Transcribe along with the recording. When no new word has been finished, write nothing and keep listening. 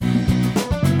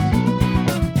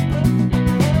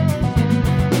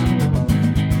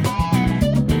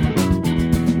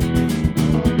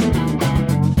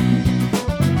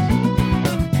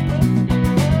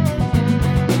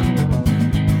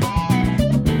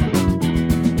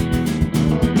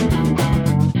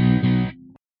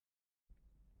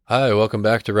Hi, welcome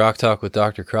back to Rock Talk with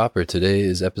Dr. Cropper. Today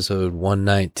is episode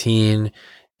 119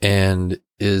 and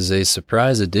is a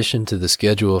surprise addition to the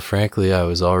schedule. Frankly, I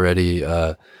was already,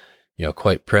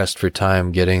 quite pressed for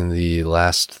time getting the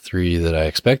last three that I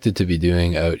expected to be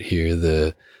doing out here.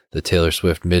 The Taylor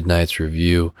Swift Midnight's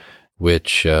review,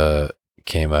 which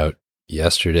came out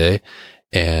yesterday,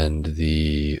 and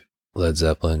the Led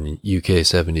Zeppelin UK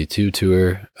 72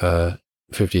 tour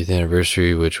 50th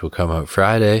anniversary, which will come out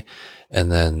Friday. And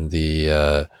then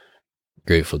the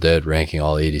Grateful Dead ranking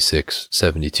all 86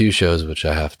 72 shows, which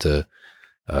I have to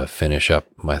finish up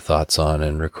my thoughts on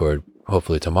and record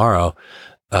hopefully tomorrow.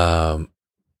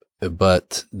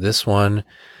 But this one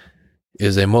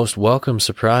is a most welcome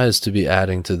surprise to be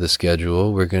adding to the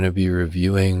schedule. We're going to be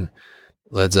reviewing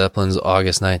Led Zeppelin's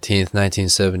August 19th,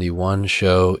 1971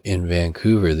 show in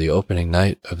Vancouver, the opening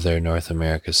night of their North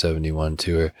America 71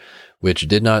 tour, which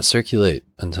did not circulate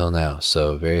until now.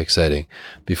 So very exciting.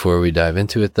 Before we dive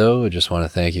into it, though, I just want to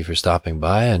thank you for stopping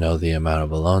by. I know the amount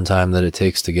of alone time that it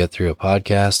takes to get through a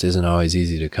podcast isn't always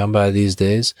easy to come by these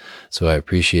days. So I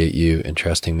appreciate you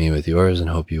entrusting me with yours and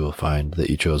hope you will find that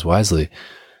you chose wisely.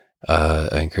 I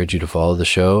encourage you to follow the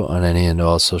show on any and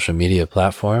all social media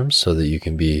platforms so that you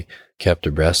can be kept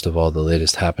abreast of all the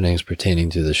latest happenings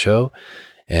pertaining to the show.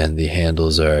 And the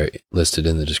handles are listed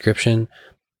in the description.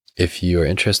 If you are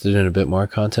interested in a bit more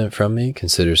content from me,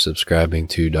 consider subscribing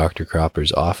to Dr.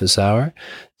 Cropper's Office Hour,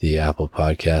 the Apple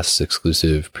Podcasts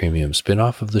exclusive premium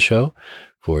spinoff of the show,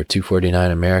 for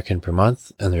 $2.49 American per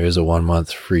month. And there is a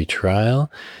 1-month free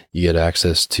trial. You get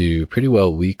access to pretty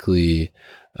well weekly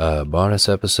bonus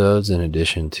episodes in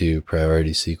addition to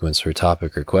priority sequence for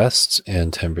topic requests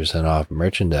and 10% off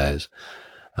merchandise.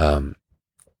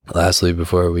 Lastly,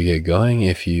 before we get going,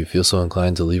 if you feel so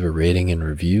inclined to leave a rating and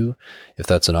review, if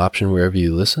that's an option wherever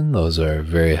you listen, those are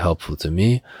very helpful to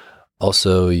me.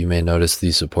 Also, you may notice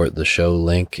the support the show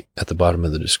link at the bottom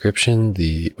of the description,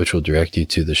 which will direct you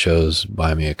to the show's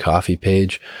Buy Me a Coffee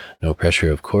page. No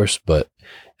pressure, of course, but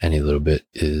any little bit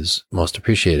is most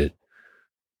appreciated.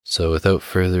 So without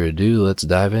further ado, let's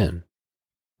dive in.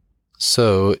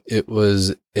 So it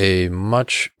was a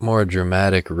much more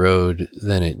dramatic road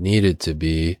than it needed to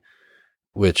be,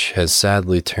 which has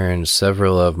sadly turned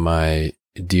several of my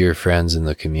dear friends in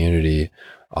the community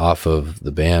off of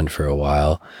the band for a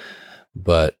while.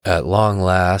 But at long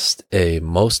last, a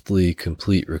mostly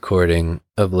complete recording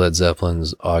of Led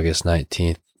Zeppelin's August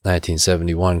 19th,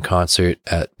 1971 concert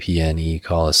at PNE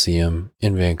Coliseum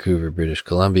in Vancouver, British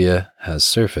Columbia has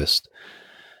surfaced.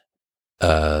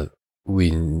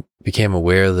 We became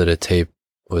aware that a tape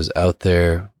was out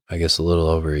there, I guess a little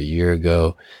over a year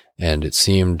ago, and it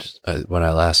seemed, when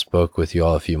I last spoke with you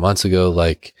all a few months ago,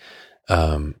 like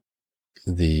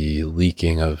the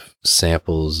leaking of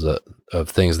samples of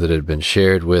things that had been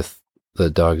shared with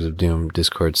the Dogs of Doom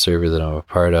Discord server that I'm a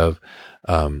part of,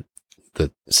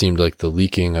 that seemed like the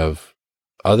leaking of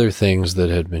other things that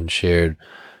had been shared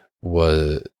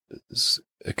was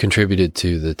contributed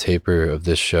to the taper of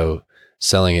this show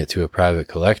selling it to a private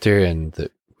collector, and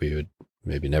that we would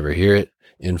maybe never hear it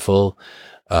in full,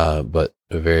 but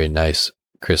a very nice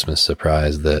Christmas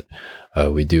surprise that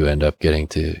we do end up getting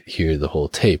to hear the whole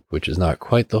tape, which is not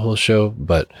quite the whole show,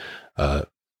 but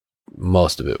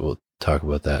most of it. We'll talk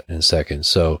about that in a second.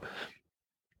 So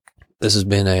this has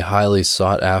been a highly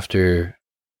sought after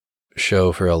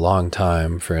show for a long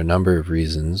time for a number of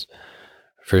reasons.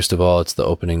 First of all, it's the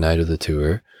opening night of the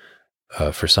tour.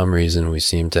 For some reason, we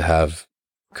seem to have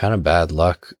kind of bad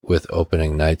luck with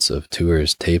opening nights of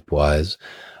tours tape-wise.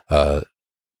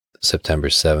 September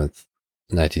 7th,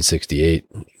 1968,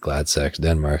 Gladsaxe,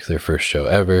 Denmark, their first show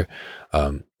ever.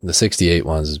 The 68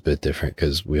 ones is a bit different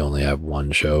because we only have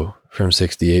one show from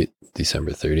 68,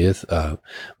 December 30th,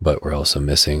 but we're also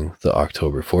missing the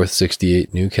October 4th,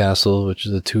 68 Newcastle, which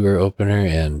is a tour opener,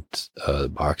 and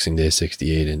Boxing Day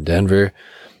 68 in Denver.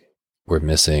 We're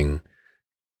missing...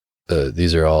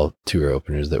 these are all tour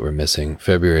openers that we're missing.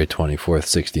 February 24th,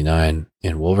 69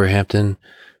 in Wolverhampton,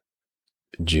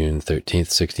 June 13th,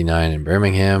 69 in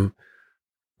Birmingham,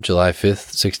 July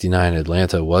 5th, 69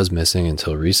 Atlanta was missing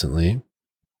until recently,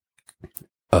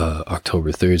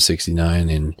 October 3rd, 69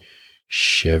 in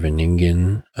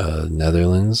Scheveningen,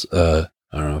 Netherlands. I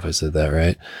don't know if I said that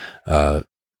right.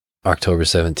 October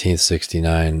 17th,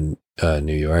 69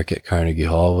 New York at Carnegie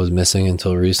Hall was missing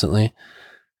until recently.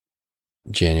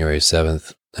 January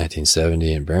 7th,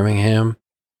 1970 in Birmingham,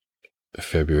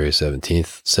 February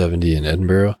 17th, 70 in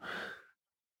Edinburgh.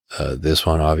 This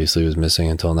one obviously was missing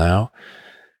until now.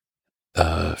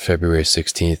 February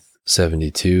 16th,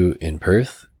 72 in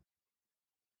Perth.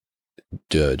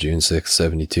 June 6th,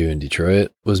 72 in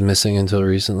Detroit was missing until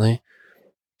recently.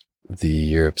 The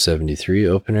Europe 73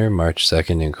 opener, March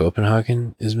 2nd in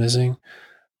Copenhagen, is missing.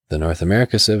 The North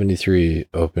America 73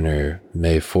 opener,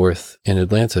 May 4th in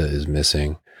Atlanta, is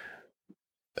missing.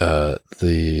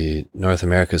 The North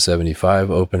America 75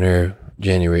 opener,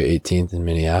 January 18th in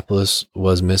Minneapolis,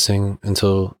 was missing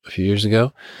until a few years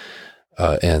ago.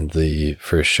 And the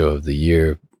first show of the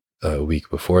year, a week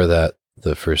before that,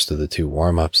 the first of the two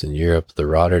warm-ups in Europe, the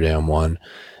Rotterdam one,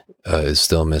 is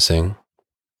still missing.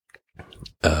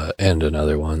 And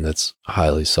another one that's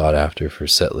highly sought after for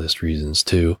setlist reasons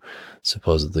too.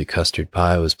 Supposedly Custard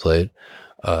Pie was played.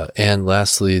 And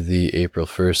lastly, the April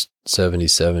 1st,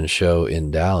 77 show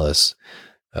in Dallas,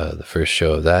 the first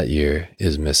show of that year,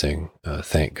 is missing.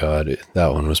 Thank God.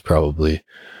 That one was probably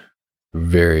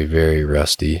very, very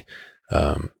rusty.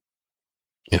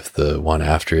 If the one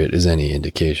after it is any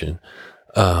indication.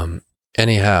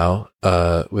 Anyhow,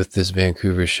 with this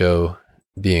Vancouver show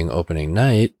being opening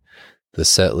night, the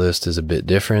set list is a bit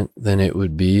different than it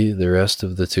would be the rest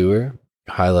of the tour,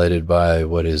 highlighted by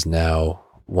what is now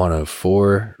one of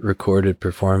 4 recorded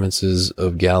performances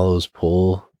of Gallows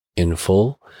Pole in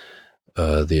full,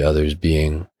 the others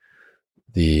being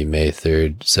the May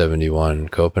 3rd, 71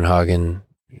 Copenhagen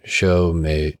show,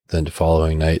 then the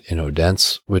following night in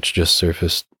Odense, which just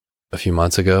surfaced a few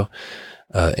months ago,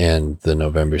 and the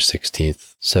November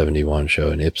 16th, 71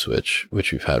 show in Ipswich,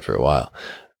 which we've had for a while.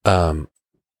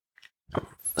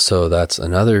 So that's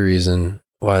another reason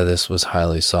why this was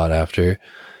highly sought after.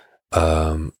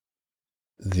 The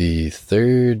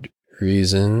third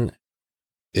reason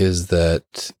is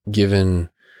that given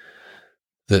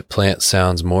that Plant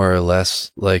sounds more or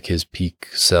less like his peak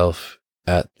self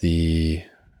at the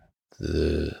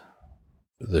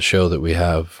show that we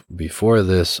have before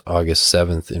this, August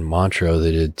 7th in Montreux,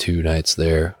 they did 2 nights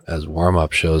there as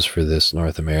warm-up shows for this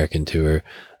North American tour.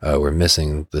 We're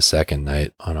missing the second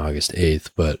night on August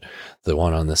 8th, but the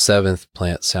one on the 7th,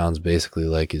 Plant sounds basically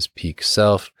like his peak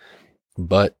self,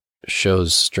 but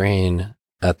shows strain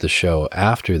at the show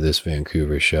after this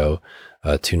Vancouver show,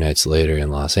 2 nights later in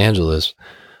Los Angeles,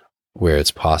 where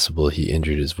it's possible he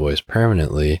injured his voice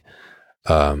permanently.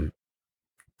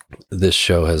 This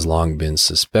show has long been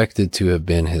suspected to have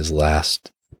been his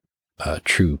last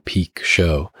true peak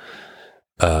show.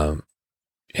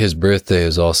 His birthday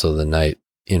is also the night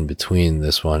in between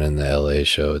this one and the LA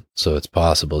show, so it's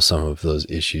possible some of those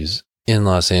issues in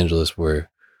Los Angeles were,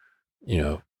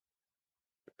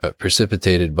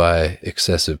 precipitated by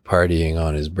excessive partying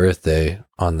on his birthday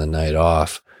on the night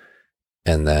off,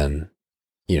 and then,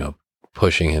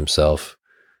 pushing himself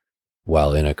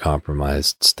while in a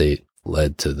compromised state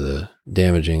led to the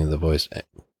damaging of the voice.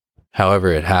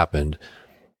 However it happened,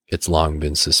 it's long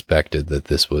been suspected that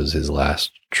this was his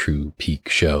last true peak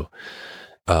show.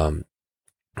 And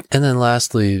then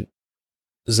lastly,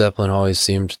 Zeppelin always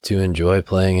seemed to enjoy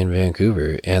playing in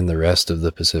Vancouver and the rest of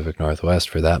the Pacific Northwest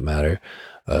for that matter.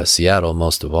 Seattle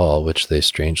most of all, which they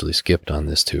strangely skipped on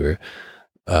this tour.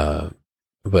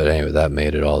 But anyway, that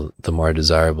made it all the more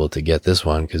desirable to get this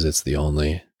one because it's the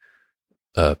only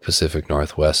Pacific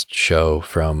Northwest show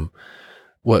from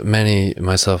what many,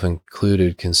 myself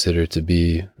included, consider to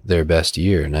be their best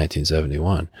year,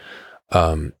 1971.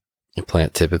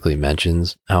 Plant typically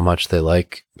mentions how much they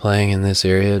like playing in this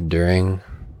area during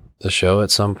the show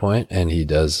at some point, and he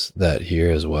does that here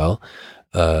as well.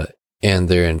 And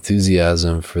their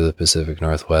enthusiasm for the Pacific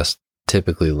Northwest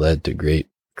typically led to great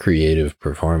creative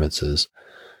performances.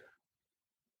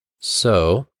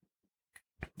 So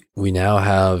we now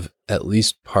have at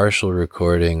least partial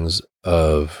recordings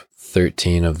of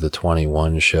 13 of the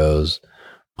 21 shows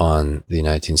on the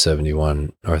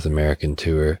 1971 North American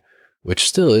tour, which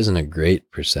still isn't a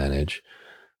great percentage.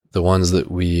 The ones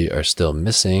that we are still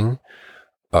missing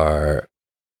are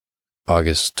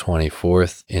August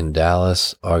 24th in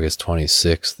Dallas, August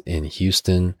 26th in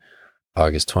Houston,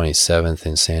 August 27th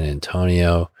in San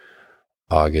Antonio,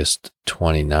 August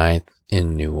 29th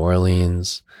in New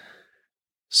Orleans,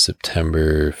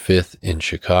 September 5th in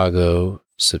Chicago,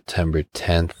 September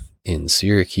 10th in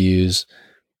Syracuse,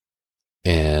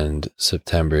 and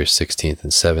September 16th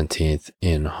and 17th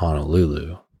in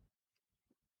Honolulu.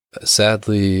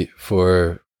 Sadly,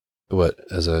 for what,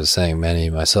 as I was saying, many,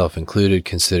 myself included,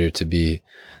 consider to be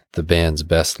the band's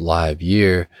best live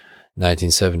year,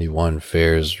 1971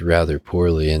 fares rather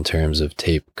poorly in terms of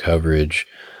tape coverage.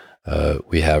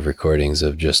 We have recordings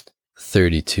of just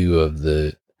 32 of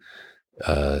the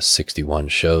 61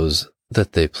 shows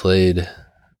that they played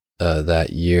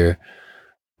that year,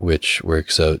 which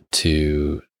works out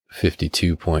to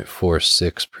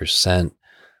 52.46%.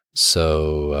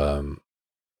 So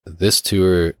this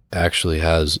tour actually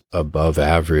has above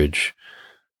average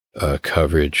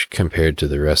coverage compared to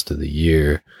the rest of the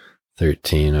year.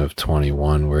 13 of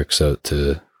 21 works out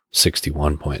to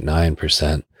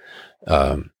 61.9%.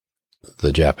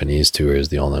 The Japanese tour is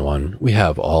the only one we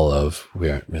have all of. We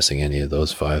aren't missing any of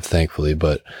those 5, thankfully.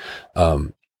 But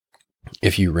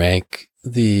if you rank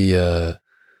the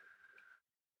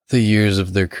years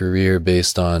of their career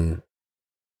based on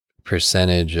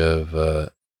percentage of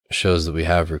shows that we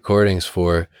have recordings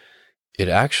for, it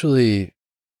actually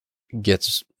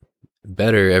gets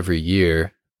better every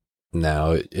year.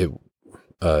 Now it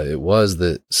was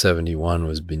that 71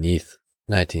 was beneath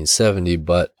 1970,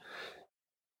 but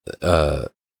when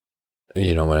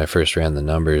I first ran the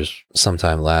numbers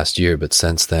sometime last year, but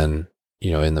since then,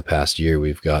 in the past year,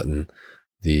 we've gotten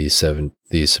the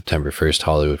September 1st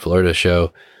Hollywood, Florida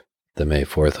show, the May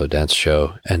 4th Odense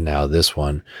show, and now this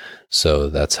one. So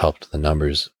that's helped the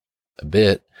numbers a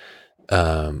bit.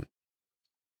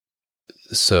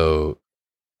 So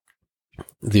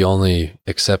the only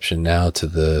exception now to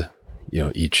the,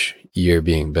 each year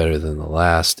being better than the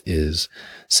last is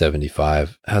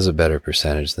 75 has a better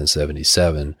percentage than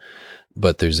 77,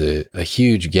 but there's a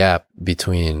huge gap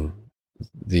between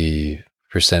the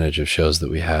percentage of shows that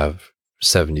we have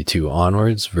 72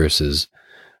 onwards versus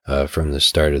from the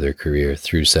start of their career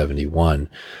through 71.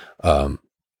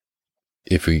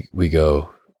 If we go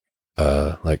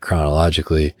like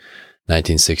chronologically,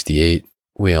 1968,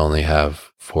 we only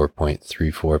have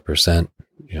 4.34%,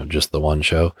 just the one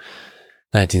show.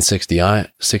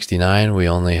 1969, we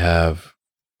only have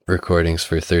recordings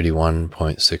for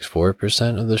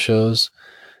 31.64% of the shows.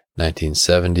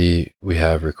 1970, we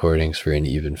have recordings for an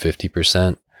even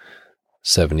 50%.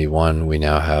 71, we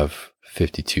now have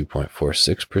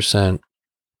 52.46%.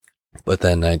 But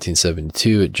then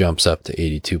 1972, it jumps up to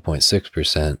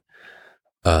 82.6%.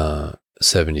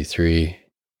 73,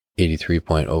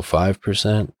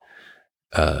 83.05%.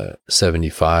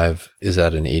 75 is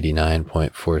at an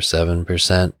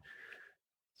 89.47%.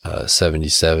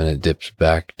 77, it dips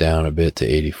back down a bit to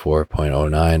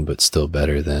 84.09, but still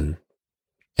better than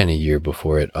any year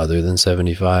before it other than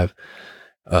 75.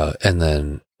 And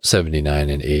then 79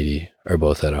 and 80 are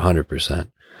both at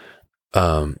 100%.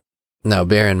 Now,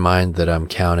 bear in mind that I'm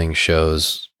counting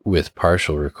shows with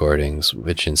partial recordings,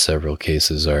 which in several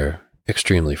cases are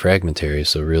extremely fragmentary,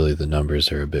 so really the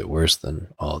numbers are a bit worse than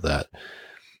all that.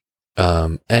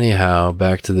 Anyhow,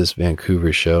 back to this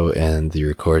Vancouver show and the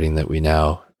recording that we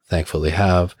now thankfully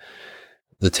have.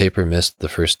 The taper missed the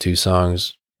first 2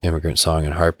 songs, Immigrant Song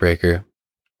and Heartbreaker,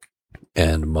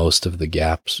 and most of the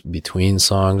gaps between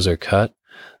songs are cut.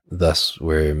 Thus,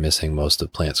 we're missing most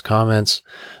of Plant's comments,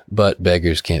 but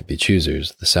beggars can't be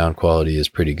choosers. The sound quality is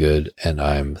pretty good, and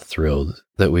I'm thrilled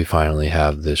that we finally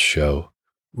have this show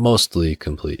mostly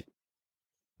complete.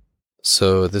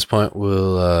 So at this point,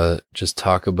 we'll just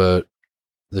talk about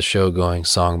the show going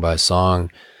song by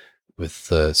song with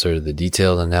sort of the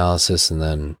detailed analysis, and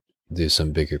then do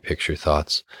some bigger picture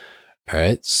thoughts. All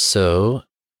right, so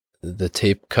the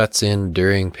tape cuts in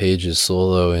during Page's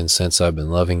solo in Since I've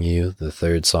Been Loving You, the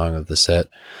 3rd song of the set.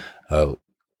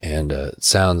 And it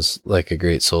sounds like a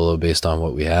great solo based on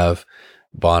what we have.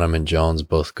 Bonham and Jones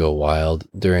both go wild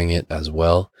during it as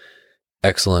well.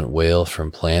 Excellent wail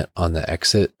from Plant on the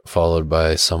exit, followed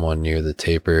by someone near the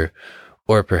taper,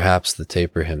 or perhaps the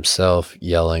taper himself,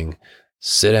 yelling,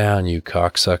 "Sit down, you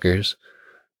cocksuckers."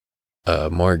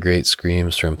 More great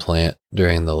screams from Plant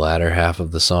during the latter half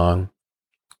of the song.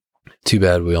 Too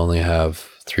bad we only have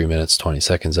 3 minutes, 20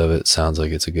 seconds of it. Sounds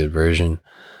like it's a good version.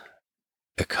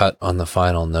 A cut on the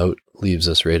final note leaves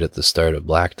us right at the start of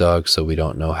Black Dog, so we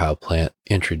don't know how Plant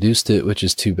introduced it, which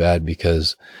is too bad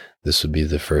because this would be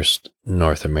the first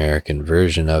North American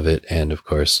version of it. And of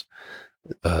course,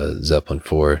 Zeppelin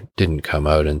 4 didn't come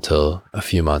out until a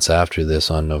few months after this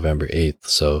on November 8th.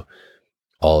 So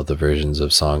all of the versions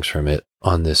of songs from it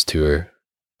on this tour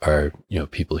are,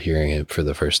 people hearing it for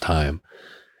the first time.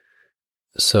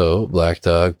 So Black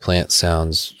Dog, Plant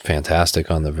sounds fantastic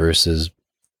on the verses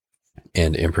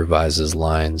and improvises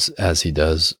lines as he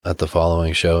does at the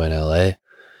following show in LA.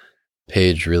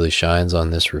 Page really shines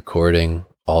on this recording,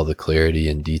 all the clarity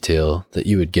and detail that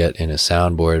you would get in a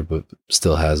soundboard, but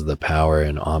still has the power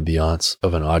and ambiance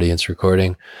of an audience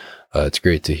recording. It's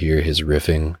great to hear his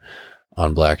riffing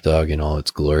on Black Dog in all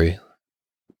its glory.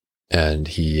 And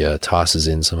he tosses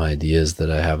in some ideas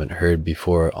that I haven't heard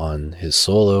before on his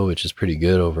solo, which is pretty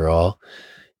good overall.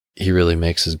 He really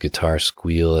makes his guitar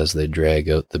squeal as they drag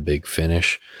out the big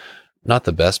finish. Not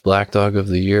the best Black Dog of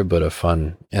the year, but a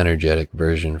fun, energetic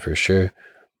version for sure.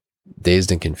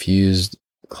 Dazed and Confused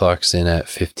clocks in at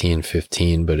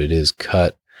 15:15, but it is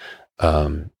cut.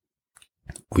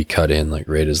 we cut in like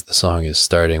right as the song is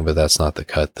starting, but that's not the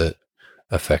cut that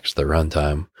affects the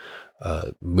runtime.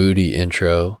 Moody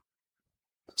intro,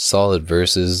 solid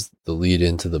verses. The lead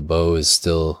into the bow is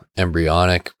still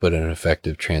embryonic, but an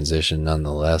effective transition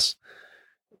nonetheless.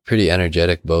 Pretty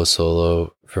energetic bow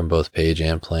solo from both Page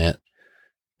and Plant.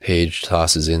 Page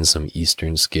tosses in some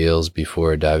Eastern scales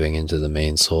before diving into the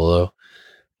main solo.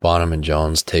 Bonham and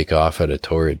Jones take off at a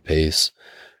torrid pace.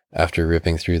 After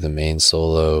ripping through the main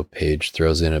solo, Page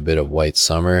throws in a bit of White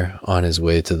Summer on his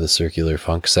way to the circular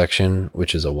funk section,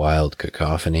 which is a wild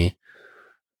cacophony.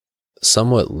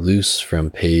 Somewhat loose from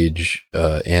Page,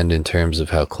 and in terms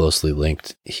of how closely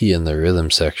linked he and the rhythm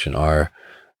section are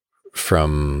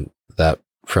from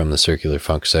the circular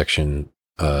funk section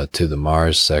to the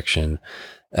Mars section,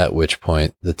 at which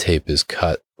point the tape is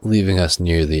cut, leaving us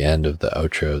near the end of the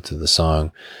outro to the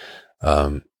song,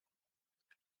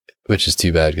 which is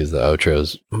too bad because the outro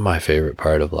is my favorite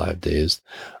part of Live Dazed.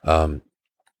 The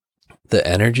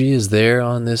energy is there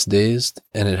on this Dazed,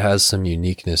 and it has some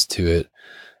uniqueness to it,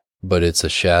 but it's a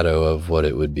shadow of what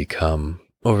it would become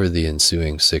over the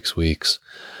ensuing 6 weeks,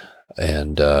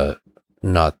 and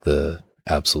not the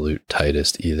absolute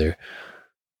tightest either.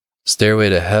 Stairway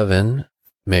to Heaven,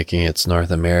 making its North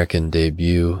American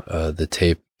debut, the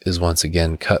tape is once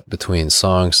again cut between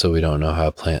songs, so we don't know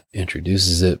how Plant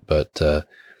introduces it, but the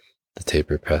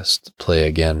taper pressed play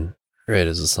again right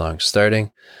as the song's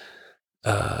starting.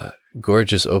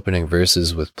 Gorgeous opening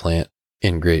verses with Plant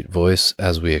in great voice,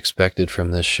 as we expected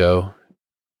from this show.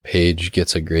 Page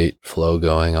gets a great flow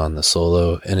going on the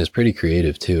solo and is pretty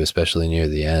creative too, especially near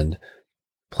the end.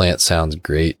 Plant sounds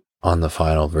great on the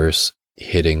final verse,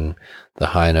 hitting the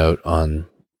high note on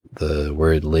the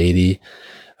word lady,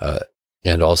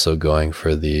 and also going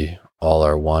for the all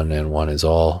are one and one is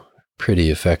all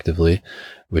pretty effectively,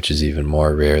 which is even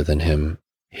more rare than him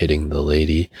hitting the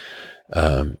lady.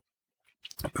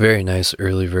 Very nice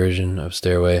early version of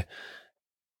Stairway.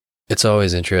 It's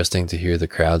always interesting to hear the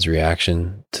crowd's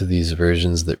reaction to these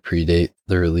versions that predate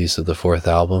the release of the fourth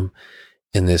album.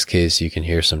 In this case, you can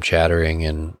hear some chattering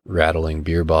and rattling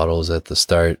beer bottles at the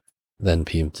start. Then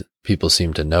people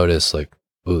seem to notice, like,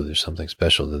 ooh, there's something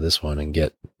special to this one, and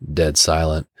get dead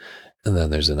silent. And then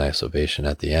there's a nice ovation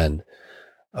at the end.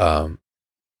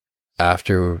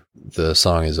 After the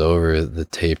song is over, the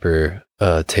taper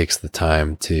takes the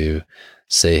time to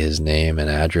say his name and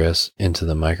address into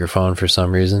the microphone for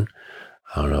some reason.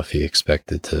 I don't know if he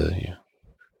expected to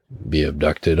be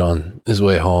abducted on his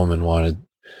way home and wanted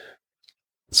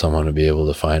someone to be able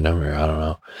to find him, or I don't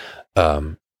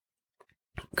know.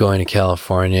 Going to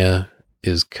California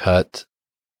is cut.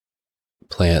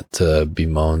 Plant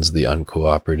bemoans the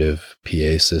uncooperative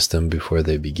PA system before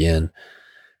they begin.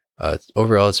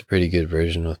 Overall, it's a pretty good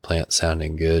version with Plant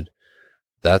sounding good.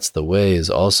 That's the Way is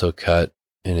also cut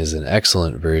and is an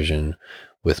excellent version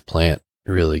with Plant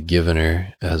really giving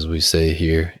her, as we say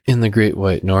here, in the Great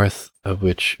White North, of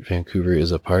which Vancouver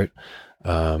is a part,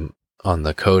 on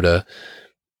the coda.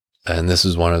 And this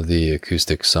is one of the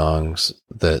acoustic songs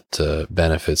that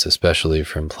benefits especially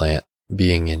from Plant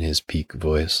being in his peak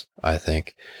voice, I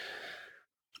think.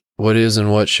 What Is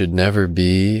and What Should Never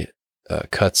Be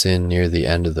cuts in near the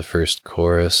end of the first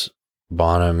chorus.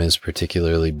 Bonham is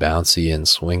particularly bouncy and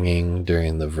swinging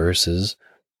during the verses.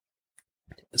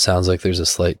 It sounds like there's a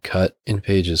slight cut in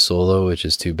Page's solo, which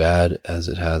is too bad, as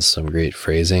it has some great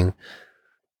phrasing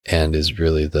and is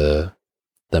really the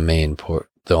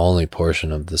only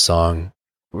portion of the song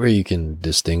where you can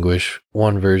distinguish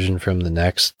one version from the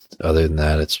next. Other than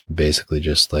that, it's basically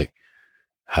just like,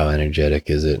 how energetic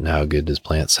is it and how good does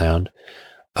Plant sound?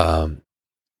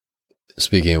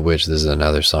 Speaking of which, this is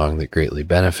another song that greatly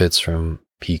benefits from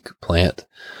peak Plant.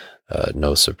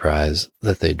 No surprise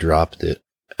that they dropped it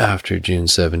after June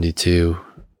 72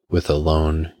 with a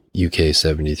lone UK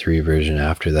 73 version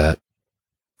after that.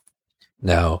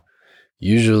 Now,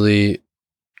 usually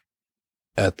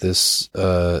at this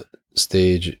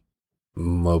stage,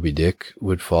 Moby Dick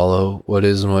would follow What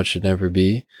Is and What Should Never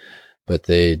Be, but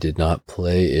they did not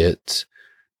play it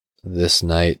this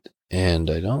night, and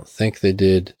I don't think they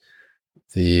did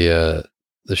the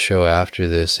show after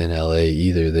this in LA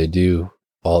either. They do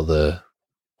all the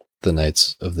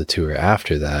nights of the tour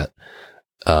after that.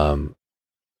 I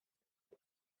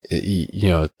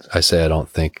say I don't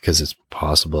think, because it's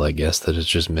possible, I guess, that it's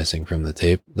just missing from the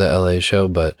tape, the LA show,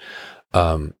 but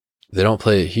they don't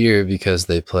play it here because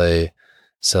they play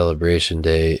Celebration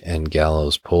Day and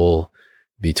Gallows Pole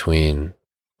between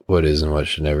What Is and What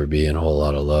Should Never Be and Whole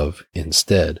Lotta Love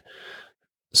instead.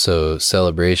 So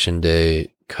Celebration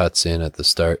Day cuts in at the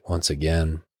start once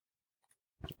again.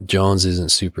 Jones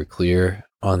isn't super clear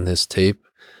on this tape,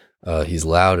 He's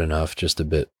loud enough, just a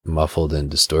bit muffled and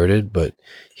distorted, but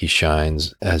he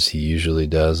shines as he usually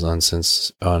does on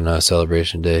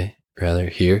Celebration Day, rather,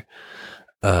 here.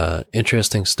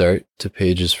 Interesting start to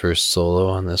Page's first solo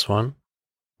on this one.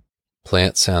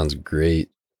 Plant sounds great.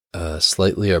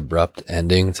 Slightly abrupt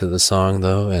ending to the song,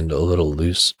 though, and a little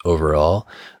loose overall,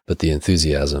 but the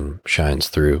enthusiasm shines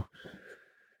through.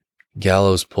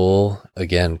 Gallows Pole,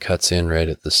 again, cuts in right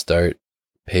at the start.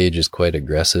 Page is quite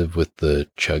aggressive with the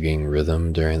chugging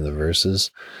rhythm during the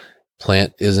verses.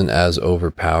 Plant isn't as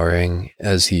overpowering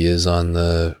as he is on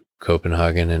the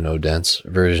Copenhagen and Odense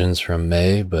versions from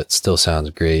May, but still sounds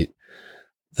great.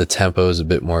 The tempo is a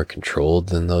bit more controlled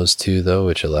than those two, though,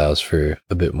 which allows for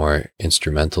a bit more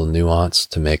instrumental nuance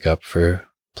to make up for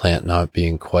Plant not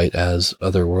being quite as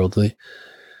otherworldly.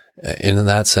 In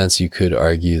that sense, you could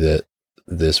argue that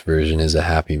this version is a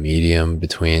happy medium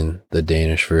between the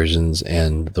Danish versions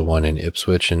and the one in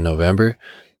Ipswich in November.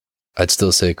 I'd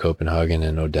still say Copenhagen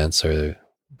and Odense are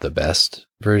the best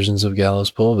versions of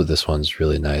Gallows Pole, but this one's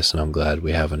really nice, and I'm glad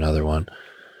we have another one.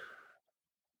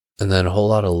 And then A Whole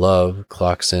Lot of Love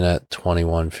clocks in at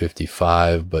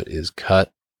 21:55, but is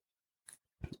cut.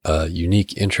 A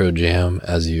unique intro jam,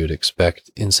 as you would expect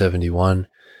in 71.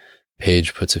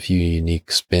 Page puts a few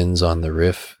unique spins on the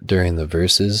riff during the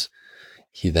verses.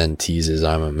 He then teases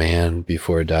I'm a Man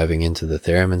before diving into the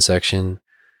theremin section.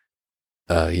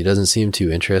 He doesn't seem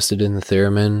too interested in the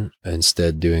theremin,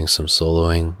 instead doing some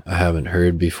soloing I haven't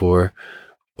heard before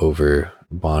over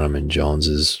Bonham and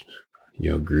Jones's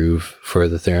groove for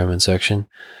the theremin section.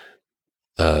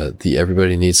 The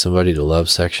Everybody Needs Somebody to Love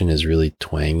section is really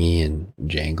twangy and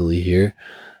jangly here.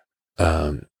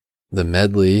 The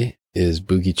medley is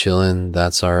Boogie Chillin',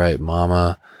 That's Alright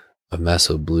Mama, A Mess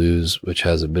of Blues, which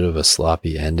has a bit of a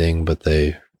sloppy ending, but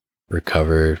they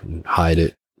recover and hide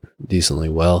it decently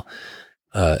well.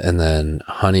 And then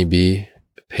Honeybee,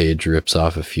 Page rips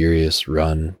off a furious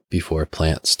run before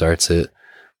Plant starts it.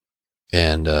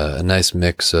 And a nice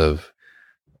mix of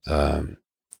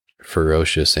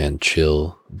ferocious and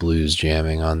chill blues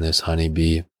jamming on this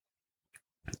Honeybee.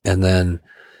 And then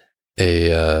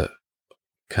a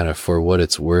kind of For What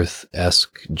It's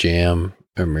Worth-esque jam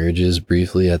emerges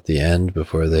briefly at the end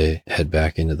before they head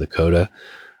back into the coda.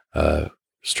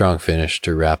 Strong finish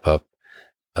to wrap up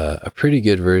a pretty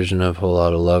good version of Whole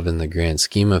Lot of Love in the grand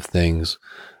scheme of things,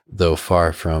 though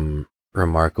far from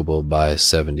remarkable by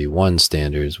 71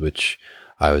 standards, which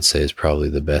I would say is probably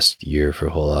the best year for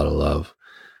Whole Lot of Love.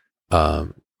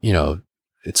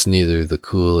 It's neither the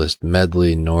coolest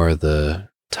medley nor the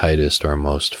tightest or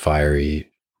most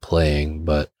fiery playing,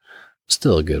 but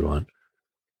still a good one.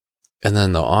 And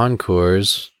then the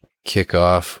encores kick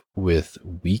off with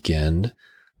Weekend,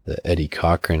 the Eddie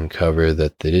Cochran cover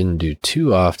that they didn't do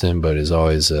too often, but is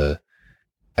always a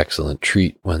excellent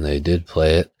treat when they did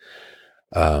play it.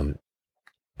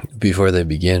 Before they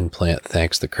begin, Plant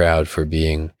thanks the crowd for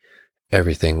being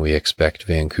everything we expect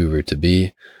Vancouver to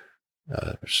be,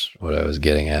 which is what I was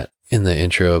getting at in the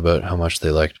intro about how much they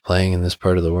liked playing in this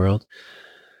part of the world.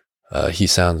 He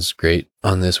sounds great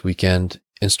on this Weekend.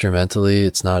 Instrumentally,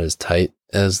 it's not as tight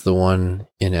as the one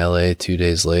in LA 2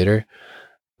 days later,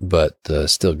 but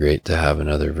still great to have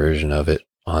another version of it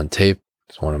on tape.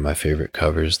 It's one of my favorite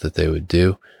covers that they would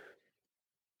do.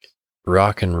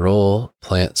 Rock and Roll,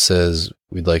 Plant says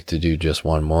we'd like to do just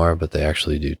one more, but they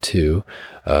actually do two.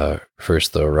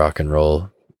 First, though, Rock and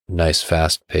Roll, nice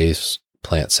fast pace.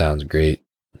 Plant sounds great.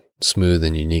 Smooth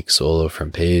and unique solo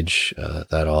from Page.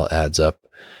 That all adds up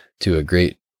to a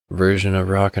great version of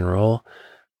Rock and Roll.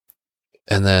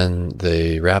 And then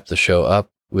they wrap the show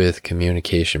up with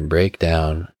Communication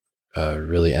Breakdown, a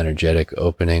really energetic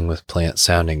opening with Plant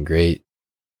sounding great.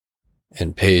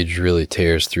 And Page really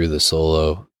tears through the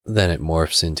solo. Then it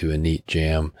morphs into a neat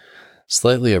jam.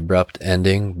 Slightly abrupt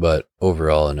ending, but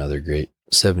overall another great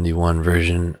 71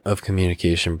 version of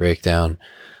Communication Breakdown.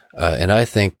 And I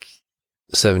think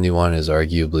 71 is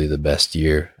arguably the best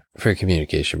year for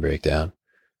Communication Breakdown.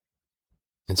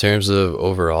 In terms of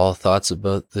overall thoughts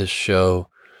about this show,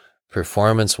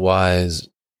 performance-wise,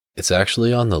 it's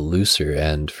actually on the looser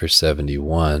end for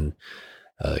 71.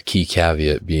 Key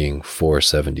caveat being for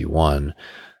 71.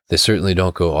 They certainly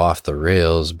don't go off the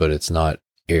rails, but it's not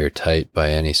airtight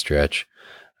by any stretch.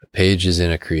 Page is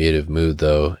in a creative mood,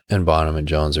 though, and Bonham and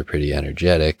Jones are pretty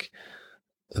energetic.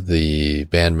 The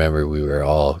band member we were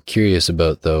all curious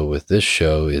about, though, with this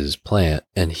show is Plant,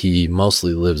 and he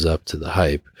mostly lives up to the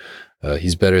hype.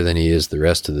 He's better than he is the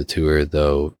rest of the tour,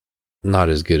 though not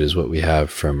as good as what we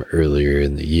have from earlier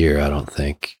in the year, I don't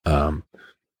think.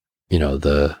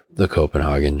 The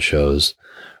Copenhagen shows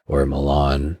or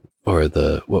Milan or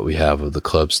what we have of the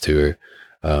clubs tour.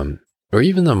 Or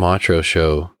even the Montreux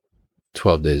show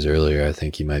 12 days earlier. I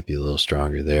think he might be a little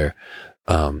stronger there.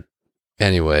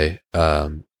 Anyway,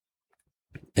 and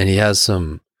he has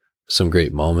some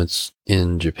great moments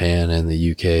in Japan and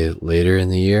the UK later in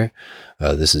the year.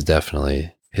 This is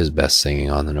definitely his best singing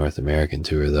on the North American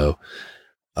tour, though.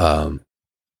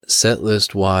 Set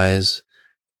list wise,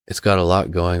 it's got a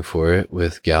lot going for it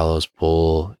with Gallows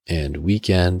Pole and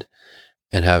Weekend,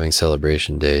 and having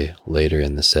Celebration Day later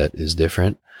in the set is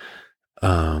different.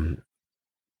 There's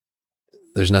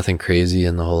nothing crazy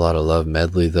in the Whole Lot of Love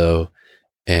medley, though,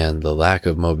 and the lack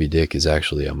of Moby Dick is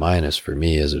actually a minus for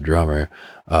me as a drummer.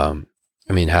 I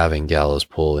mean, having Gallows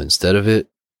Pole instead of it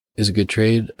is a good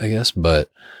trade, I guess, but,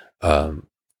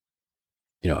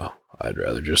 I'd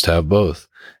rather just have both.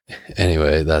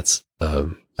 Anyway, that's a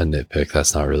nitpick.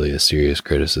 That's not really a serious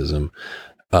criticism.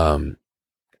 So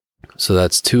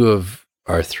that's two of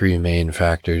our three main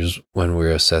factors when we're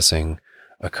assessing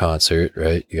a concert,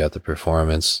 right? You got the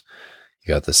performance, you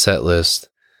got the set list,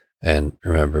 and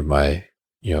remember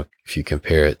if you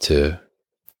compare it to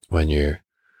when you're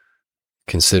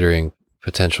considering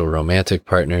potential romantic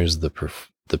partners, the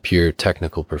pure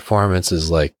technical performance is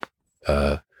like,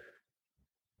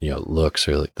 looks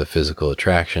or like the physical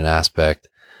attraction aspect.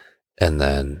 And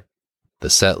then the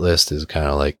set list is kind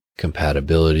of like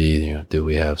compatibility. Do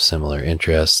we have similar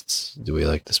interests? Do we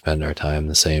like to spend our time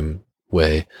the same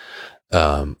way?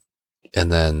 And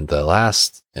then the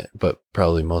last, but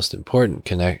probably most important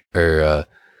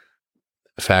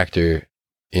factor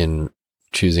in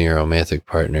choosing a romantic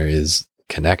partner is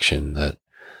connection. That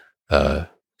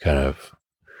kind of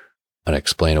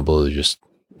unexplainable.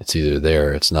 It's either there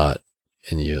or it's not,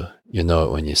 and you know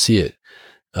it when you see it,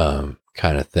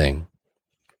 kind of thing.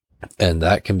 And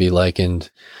that can be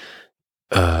likened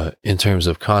in terms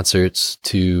of concerts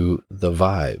to the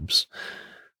vibes,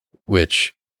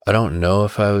 which I don't know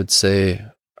if I would say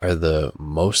are the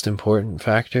most important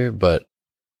factor, but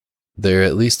they're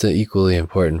at least an equally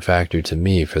important factor to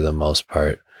me for the most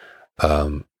part.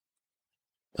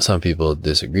 Some people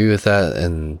disagree with that,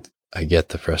 and I get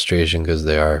the frustration because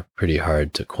they are pretty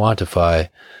hard to quantify.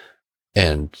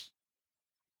 And,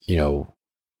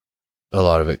 a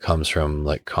lot of it comes from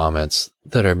like comments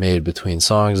that are made between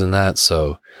songs and that.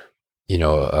 So,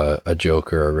 a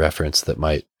joke or a reference that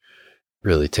might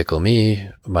really tickle me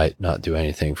might not do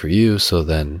anything for you. So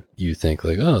then you think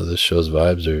like, oh, this show's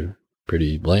vibes are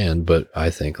pretty bland, but I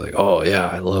think like, oh yeah,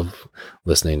 I love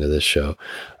listening to this show.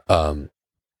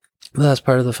 That's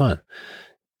part of the fun.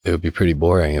 It would be pretty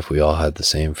boring if we all had the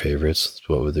same favorites.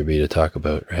 What would there be to talk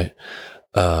about, right?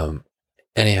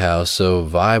 Anyhow, so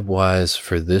vibe wise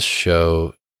for this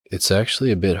show, it's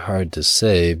actually a bit hard to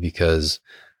say because,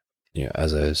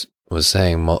 as I was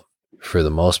saying, for the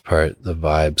most part, the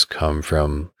vibes come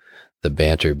from the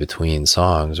banter between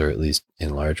songs, or at least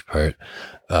in large part.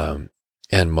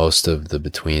 And most of the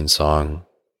between song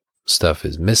stuff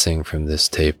is missing from this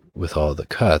tape with all the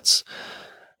cuts.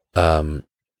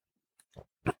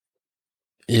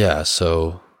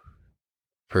 So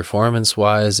performance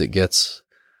wise, it gets,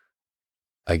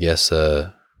 I guess,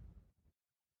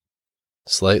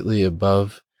 slightly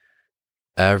above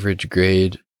average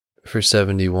grade for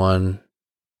 71,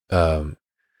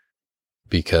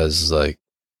 because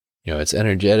it's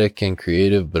energetic and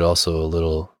creative, but also a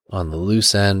little on the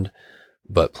loose end,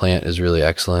 but Plant is really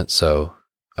excellent. So,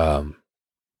 above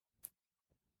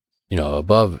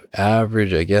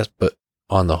average, I guess, but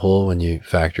on the whole, when you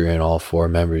factor in all four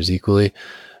members equally,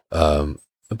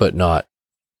 but not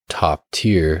top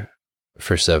tier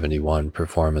for 71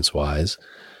 performance wise.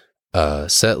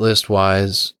 Set list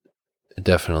wise, it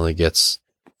definitely gets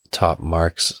top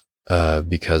marks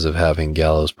because of having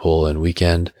Gallows Pole and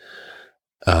Weekend.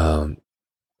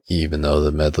 Even though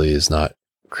the medley is not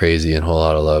crazy and Whole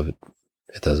Lot of Love,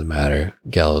 it doesn't matter.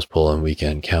 Gallows Pole and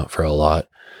Weekend count for a lot.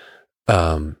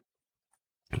 And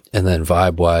then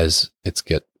vibe wise, it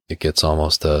gets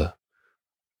almost a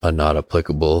not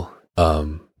applicable,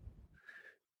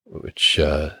 which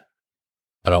I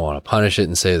don't want to punish it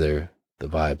and say the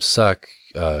vibes suck.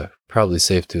 Probably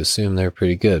safe to assume they're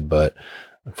pretty good, but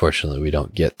unfortunately we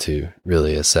don't get to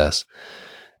really assess.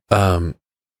 In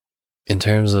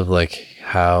terms of like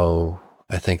how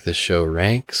I think the show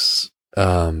ranks,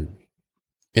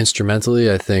 instrumentally,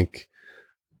 I think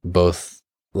both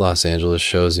Los Angeles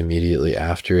shows immediately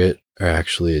after it are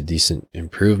actually a decent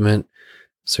improvement,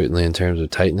 certainly in terms of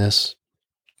tightness.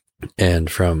 And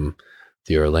from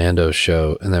the Orlando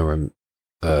show, and then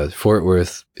Fort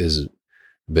Worth is a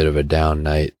bit of a down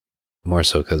night, more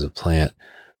so because of Plant,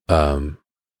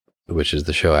 which is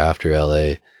the show after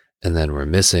LA. And then we're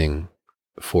missing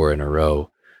 4 in a row.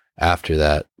 after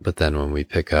that. But then when we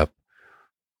pick up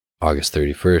August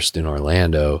 31st in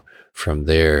Orlando, from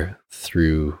there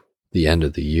through the end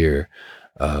of the year,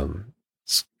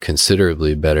 it's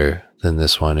considerably better than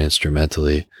this one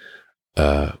instrumentally,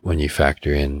 when you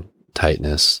factor in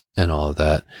tightness and all of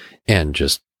that, and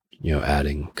just,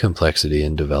 adding complexity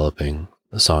and developing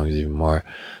the songs even more.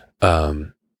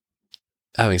 Having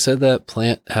said that,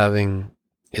 Plant having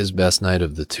his best night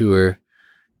of the tour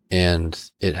and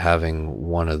it having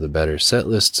one of the better set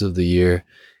lists of the year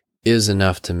is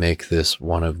enough to make this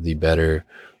one of the better,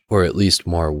 or at least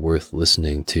more worth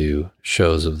listening to,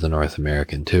 shows of the North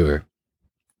American tour.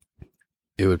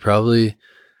 It would probably,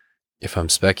 if I'm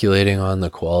speculating on the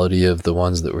quality of the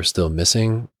ones that were still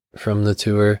missing from the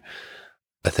tour,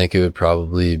 I think it would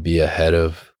probably be ahead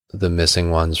of the missing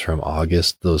ones from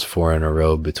August, those 4 in a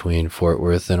row between Fort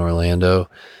Worth and Orlando.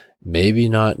 Maybe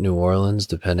not New Orleans,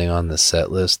 depending on the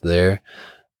set list there.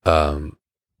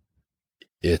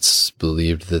 It's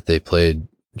believed that they played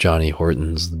Johnny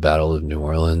Horton's The Battle of New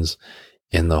Orleans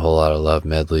in the Whole Lotta Love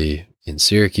medley in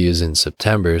Syracuse in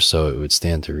September, so it would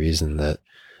stand to reason that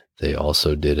they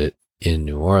also did it in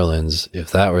New Orleans.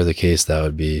 If that were the case, that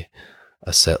would be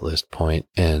a set list point.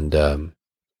 And,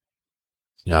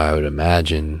 I would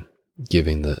imagine,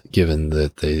 given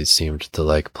that they seemed to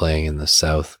like playing in the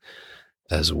South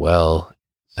as well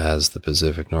as the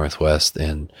Pacific Northwest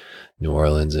and New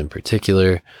Orleans in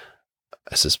particular,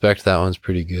 I suspect that one's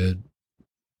pretty good.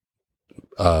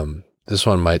 This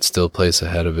one might still place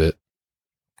ahead of it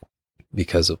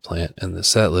because of Plant and the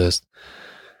set list.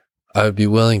 I would be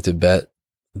willing to bet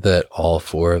that all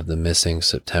 4 of the missing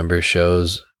September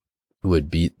shows would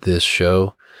beat this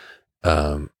show.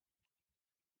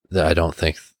 That I don't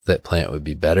think that Plant would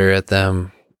be better at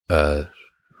them,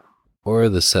 or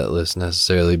the set list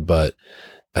necessarily, but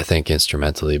I think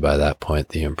instrumentally by that point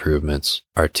the improvements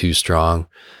are too strong.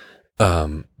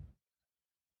 The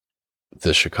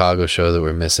Chicago show that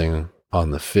we're missing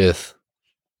on the 5th,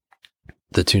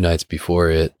 the 2 nights before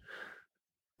it,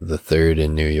 the 3rd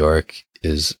in New York,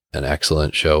 is an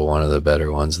excellent show, one of the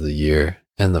better ones of the year,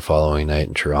 and the following night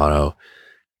in Toronto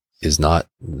is not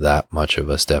that much of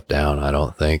a step down, I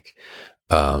don't think.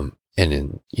 And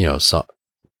in,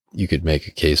 you could make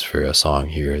a case for a song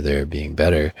here or there being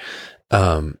better.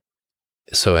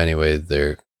 So anyway,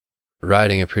 they're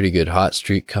riding a pretty good hot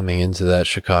streak coming into that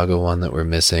Chicago one that we're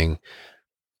missing.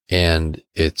 And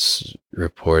it's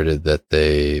reported that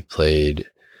they played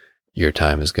Your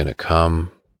Time Is Gonna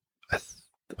Come,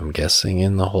 I'm guessing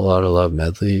in the Whole Lotta Love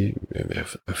medley.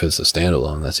 If it's a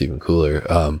standalone, that's even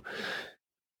cooler.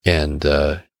 And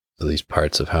at least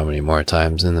parts of How Many More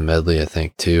Times in the medley, I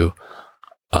think, too.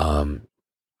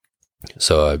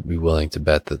 So I'd be willing to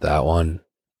bet that one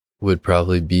would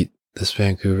probably beat this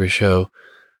Vancouver show.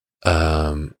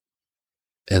 And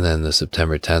then the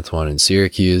September 10th one in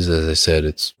Syracuse, as I said,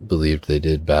 it's believed they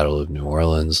did Battle of New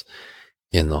Orleans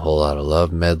in the Whole Lotta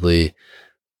Love medley.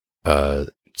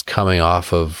 It's coming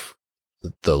off of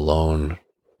the lone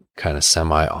kind of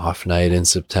semi-off night in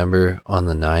September on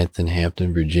the 9th in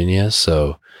Hampton, Virginia.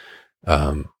 So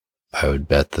I would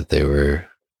bet that they were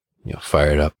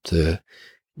fired up to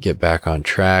get back on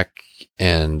track.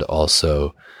 And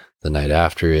also the night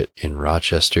after it in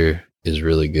Rochester is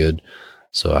really good.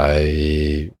 So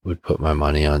I would put my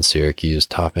money on Syracuse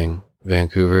topping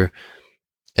Vancouver.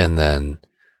 And then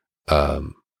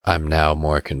I'm now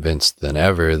more convinced than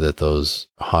ever that those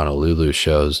Honolulu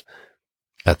shows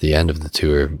at the end of the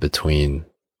tour between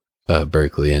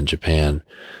Berkeley and Japan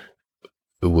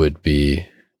would be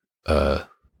the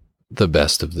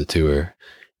best of the tour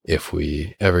if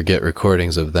we ever get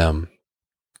recordings of them.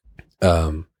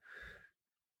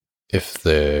 If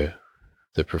the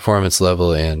performance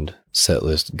level and set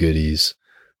list goodies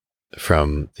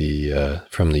from the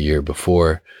year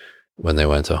before when they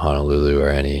went to Honolulu are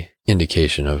any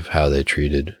indication of how they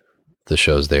treated the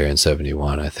shows there in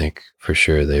 71, I think for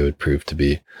sure they would prove to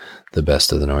be the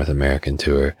best of the North American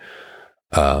tour.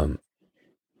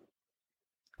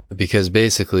 Because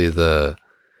basically the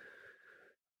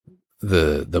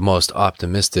most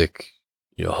optimistic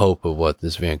hope of what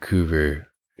this Vancouver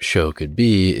show could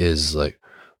be is like,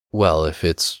 well, if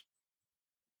it's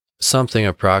something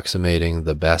approximating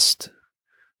the best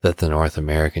that the North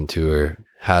American tour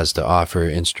has to offer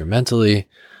instrumentally,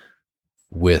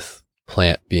 with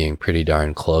Plant being pretty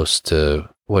darn close to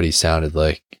what he sounded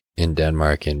like in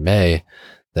Denmark in May,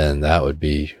 then that would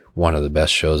be one of the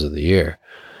best shows of the year.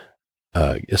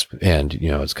 And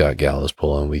it's got Gallows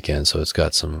Pole on weekend, so it's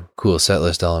got some cool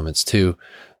setlist elements too.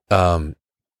 But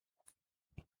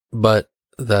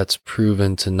that's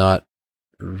proven to not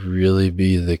really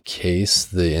be the case.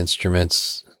 The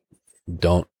instruments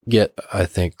don't get, I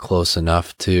think, close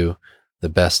enough to the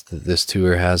best that this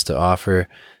tour has to offer,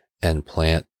 and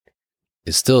Plant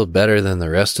is still better than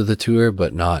the rest of the tour,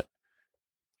 but not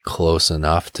close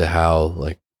enough to how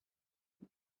like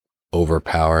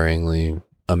overpoweringly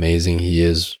amazing he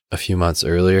is a few months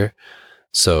earlier.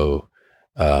 So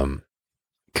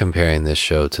comparing this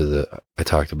show to I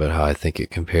talked about how I think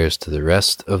it compares to the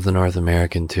rest of the North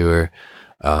American tour.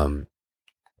 I'm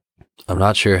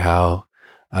not sure how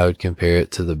I would compare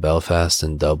it to the Belfast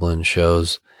and Dublin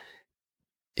shows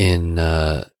in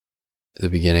the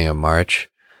beginning of March.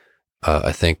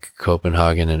 I think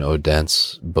Copenhagen and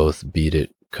Odense both beat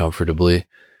it comfortably.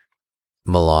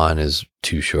 Milan is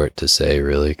too short to say,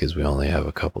 really, because we only have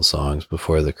a couple songs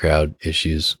before the crowd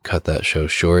issues cut that show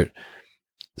short.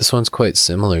 This one's quite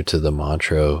similar to the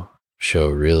Montreux show,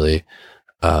 really.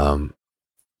 I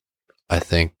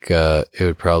think it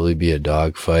would probably be a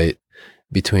dogfight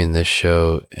between this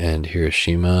show and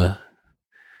Hiroshima.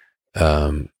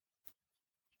 I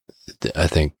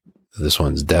think this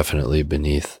one's definitely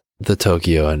beneath the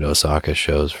Tokyo and Osaka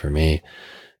shows for me.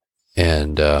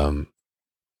 And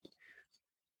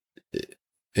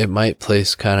it might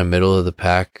place kind of middle of the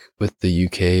pack with the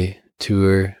UK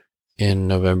tour in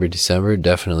November, December.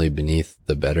 Definitely beneath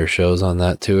the better shows on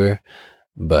that tour,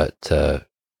 but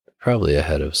probably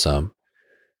ahead of some.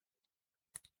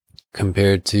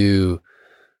 Compared to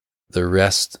the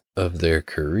rest of their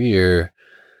career,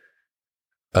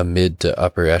 a mid to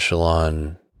upper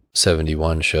echelon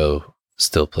 71 show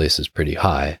still places pretty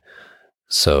high.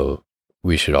 So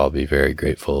we should all be very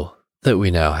grateful that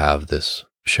we now have this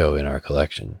show in our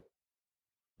collection.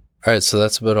 All right, so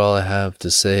that's about all I have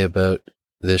to say about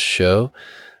this show.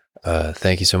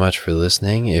 Thank you so much for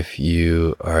listening. If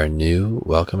you are new,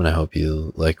 welcome, and I hope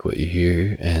you like what you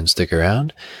hear and stick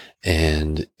around.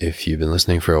 And if you've been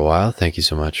listening for a while, thank you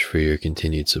so much for your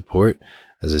continued support.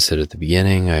 As I said at the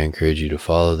beginning, I encourage you to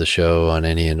follow the show on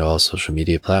any and all social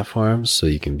media platforms so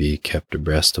you can be kept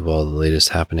abreast of all the latest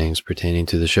happenings pertaining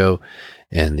to the show,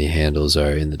 and the handles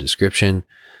are in the description.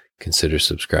 Consider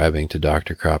subscribing to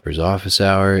Dr. Cropper's Office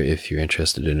Hour if you're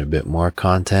interested in a bit more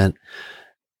content.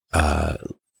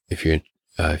 If you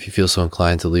feel so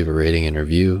inclined to leave a rating and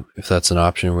review, if that's an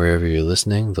option wherever you're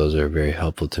listening, those are very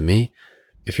helpful to me.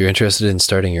 If you're interested in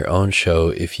starting your own show,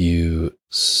 if you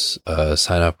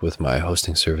sign up with my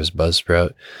hosting service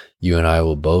Buzzsprout, you and I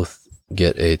will both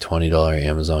get a $20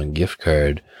 Amazon gift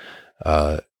card.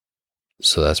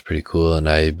 So that's pretty cool. And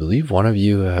I believe one of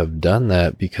you have done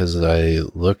that because I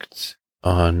looked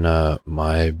on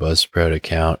my Buzzsprout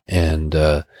account and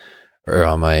or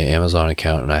on my Amazon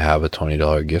account, and I have a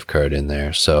 $20 gift card in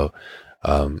there. So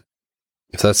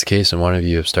if that's the case and one of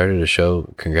you have started a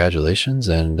show, congratulations,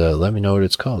 and let me know what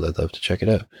it's called. I'd love to check it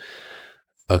out.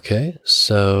 Okay,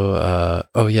 so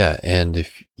oh yeah, and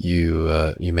if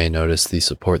you may notice the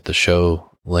support the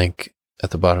show link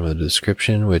at the bottom of the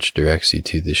description, which directs you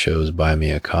to the show's Buy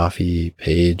Me a Coffee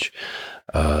page.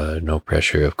 No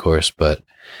pressure, of course, but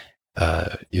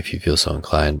if you feel so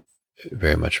inclined,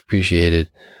 very much appreciated.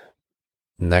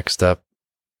 Next up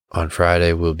on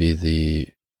Friday will be the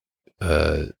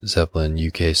Zeppelin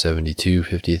UK 72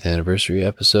 50th anniversary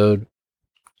episode.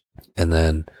 And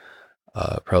then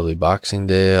probably Boxing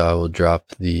Day, I will drop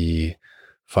the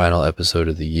final episode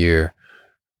of the year,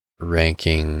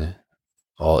 ranking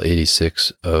all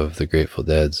 86 of the Grateful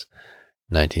Dead's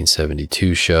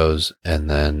 1972 shows.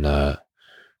 And then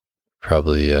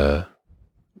probably it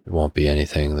won't be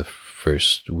anything the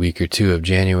first week or two of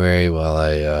January while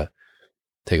I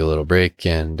take a little break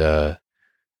and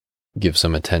give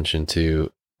some attention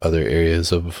to other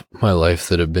areas of my life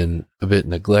that have been a bit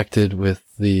neglected with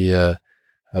the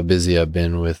how busy I've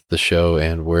been with the show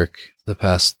and work the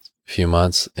past few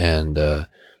months, and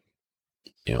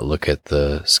look at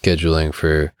the scheduling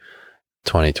for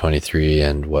 2023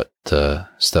 and what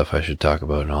stuff I should talk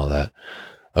about and all that.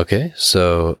 Okay,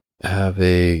 so have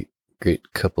a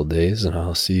great couple days, and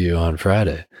I'll see you on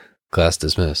Friday. Class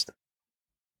dismissed.